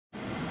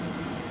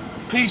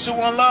Peace and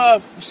one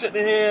love. We're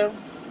sitting here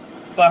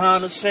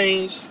behind the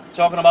scenes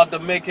talking about the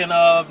making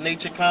of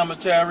Nature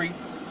Commentary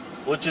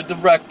with your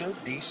director,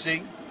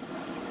 DC.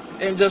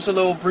 And just a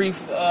little brief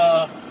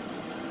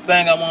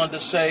thing I wanted to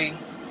say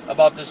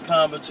about this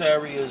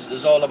commentary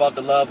is all about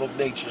the love of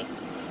nature.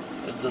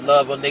 The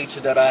love of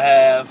nature that I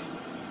have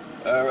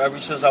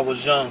ever since I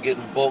was young,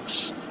 getting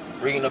books,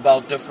 reading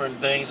about different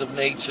things of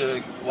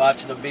nature,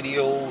 watching the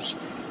videos.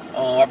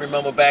 I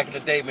remember back in the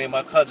day, me and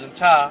my cousin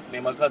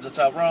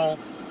Tyrone,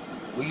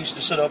 we used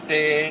to sit up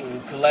there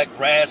and collect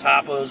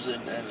grasshoppers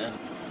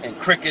and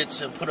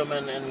crickets and put them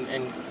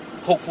in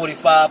Coke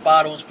 45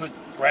 bottles, put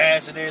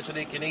grass in there so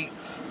they can eat.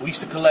 We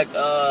used to collect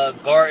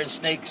garden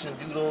snakes and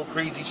do little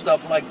crazy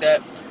stuff like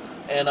that.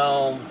 And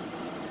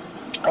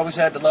always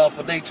had the love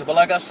for nature. But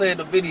like I said in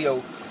the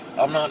video,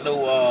 I'm not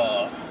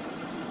no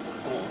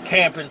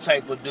camping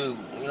type of dude.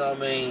 You know what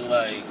I mean?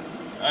 Like,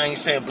 I ain't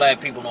saying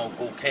black people don't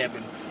go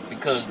camping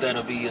because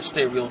that'll be a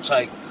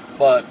stereotype.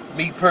 But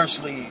me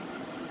personally,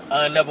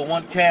 I never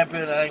went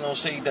camping. I ain't gonna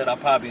say that I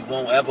probably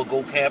won't ever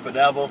go camping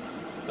ever,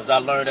 because I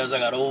learned as I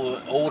got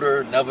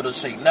older never to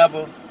say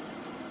never.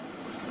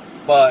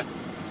 But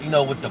you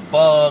know, with the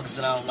bugs,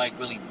 and I don't like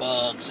really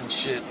bugs and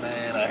shit,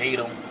 man. I hate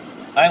them.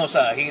 I ain't gonna say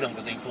I hate them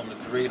because they from the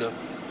creator,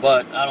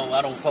 but I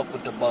don't fuck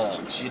with the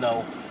bugs. You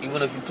know,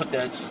 even if you put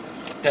that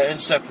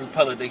insect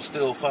repellent, they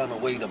still find a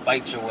way to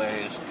bite your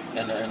ass,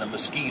 and the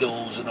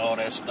mosquitoes and all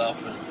that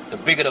stuff. And the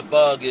bigger the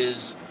bug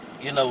is,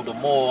 you know, the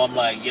more I'm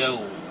like,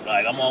 yo.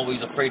 Like, I'm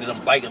always afraid of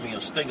them biting me or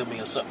stinging me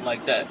or something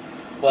like that.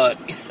 But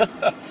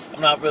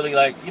I'm not really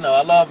like, you know,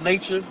 I love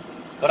nature,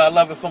 but I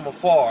love it from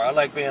afar. I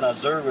like being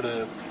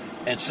observative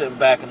and sitting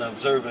back and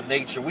observing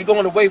nature. We're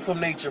going away from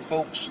nature,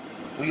 folks.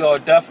 We are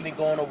definitely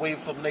going away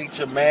from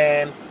nature,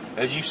 man.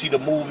 As you see the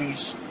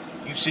movies,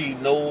 you see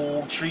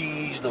no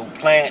trees, no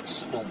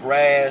plants, no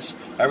grass.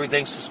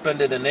 Everything's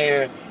suspended in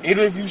air.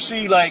 Even if you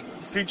see, like,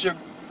 future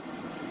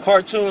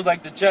cartoons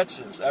like the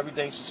Jetsons,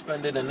 everything's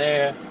suspended in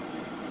air.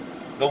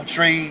 No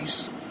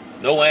trees,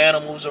 no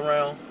animals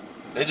around.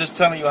 They're just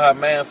telling you how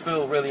man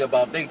feel really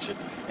about nature.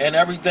 And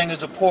everything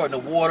is important.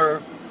 The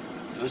water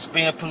is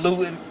being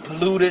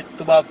polluted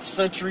throughout the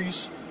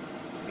centuries.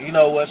 You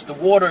know, as the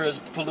water is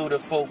polluted,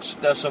 folks,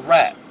 that's a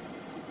wrap.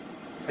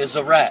 It's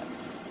a wrap.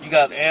 You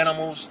got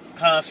animals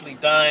constantly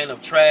dying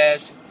of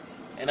trash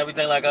and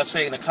everything, like I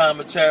say in the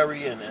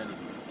commentary, and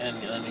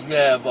you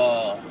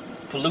have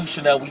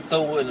pollution that we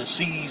throw in the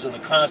seas on a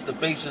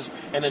constant basis.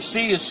 And the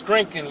sea is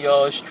shrinking,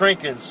 y'all. It's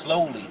shrinking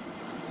slowly.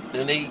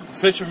 And the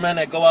fishermen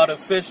that go out and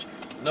fish,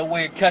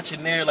 nowhere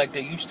catching there like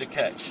they used to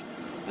catch.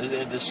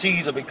 The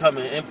seas are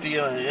becoming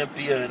emptier and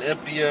emptier and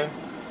emptier.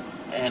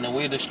 And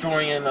we're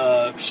destroying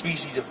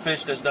species of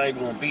fish that's not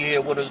even going to be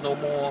here with us no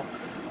more.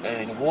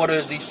 And water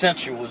is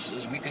essential.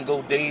 As we can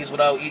go days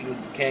without eating,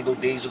 we can't go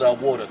days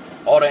without water.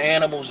 All the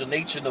animals in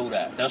nature know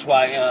that. That's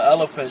why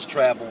elephants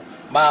travel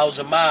miles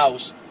and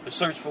miles to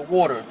search for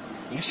water.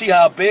 You see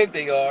how big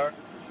they are.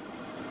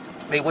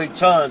 They weigh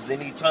tons. They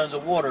need tons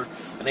of water.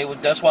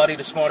 And that's why they're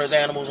the smartest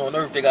animals on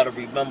earth. They got to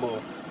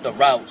remember the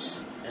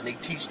routes. And they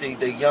teach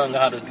their young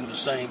how to do the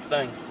same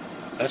thing.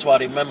 That's why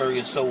their memory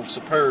is so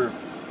superb.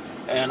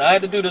 And I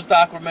had to do this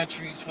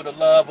documentary for the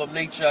love of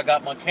nature. I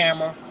got my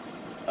camera.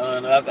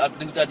 And I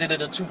did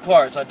it in 2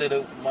 parts. I did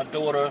it with my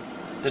daughter,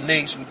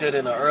 Denise. We did it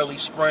in the early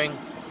spring.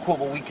 Caught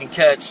what we can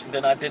catch. And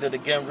then I did it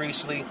again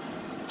recently.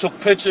 Took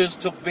pictures,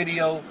 took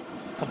video,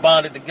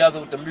 combined it together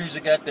with the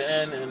music at the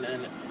end,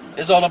 and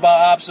it's all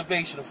about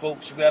observation,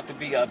 folks. You have to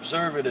be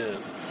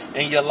observative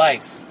in your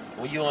life.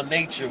 When you're in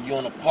nature, you're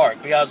in a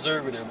park, be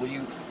observative. When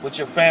you with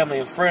your family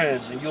and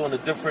friends, and you're in a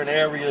different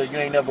area you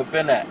ain't never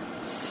been at,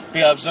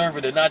 be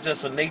observative, not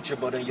just in nature,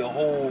 but in your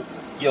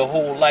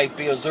whole life.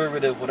 Be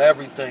observative with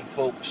everything,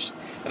 folks.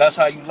 And that's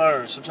how you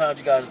learn. Sometimes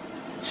you gotta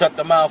shut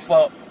the mouth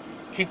up,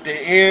 keep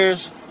the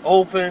ears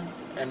open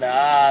and the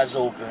eyes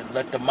open.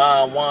 Let the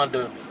mind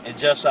wander and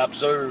just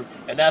observe.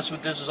 And that's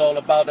what this is all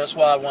about. That's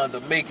why I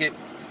wanted to make it.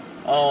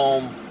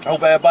 I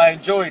hope everybody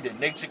enjoyed it.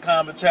 Nature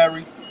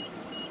Commentary.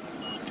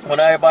 I want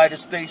everybody to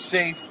stay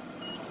safe.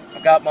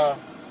 I got my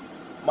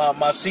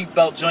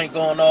seatbelt joint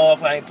going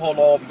off. I ain't pulled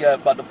off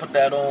yet. About to put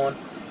that on.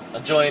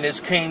 Enjoying this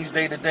King's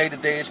Day today.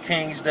 Today is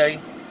King's Day.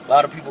 A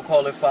lot of people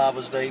call it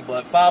Father's Day.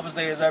 But Father's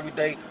Day is every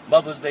day.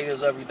 Mother's Day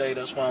is every day.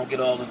 That's why I don't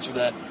get all into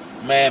that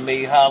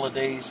man-made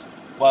holidays.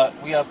 But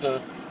we have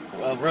to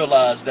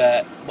realize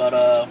that. But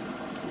I'm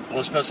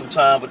gonna spend some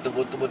time with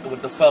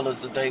the fellas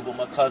today, with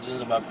my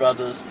cousins and my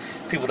brothers,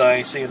 people that I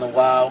ain't seen in a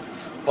while.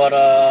 But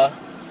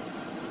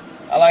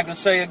I like to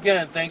say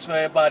again, thanks for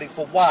everybody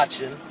for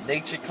watching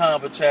Nature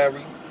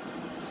Commentary.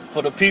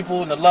 For the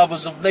people and the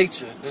lovers of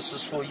nature, this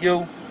is for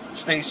you.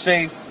 Stay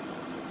safe.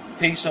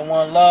 Peace and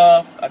one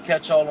love. I'll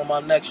catch y'all on my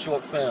next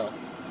short film.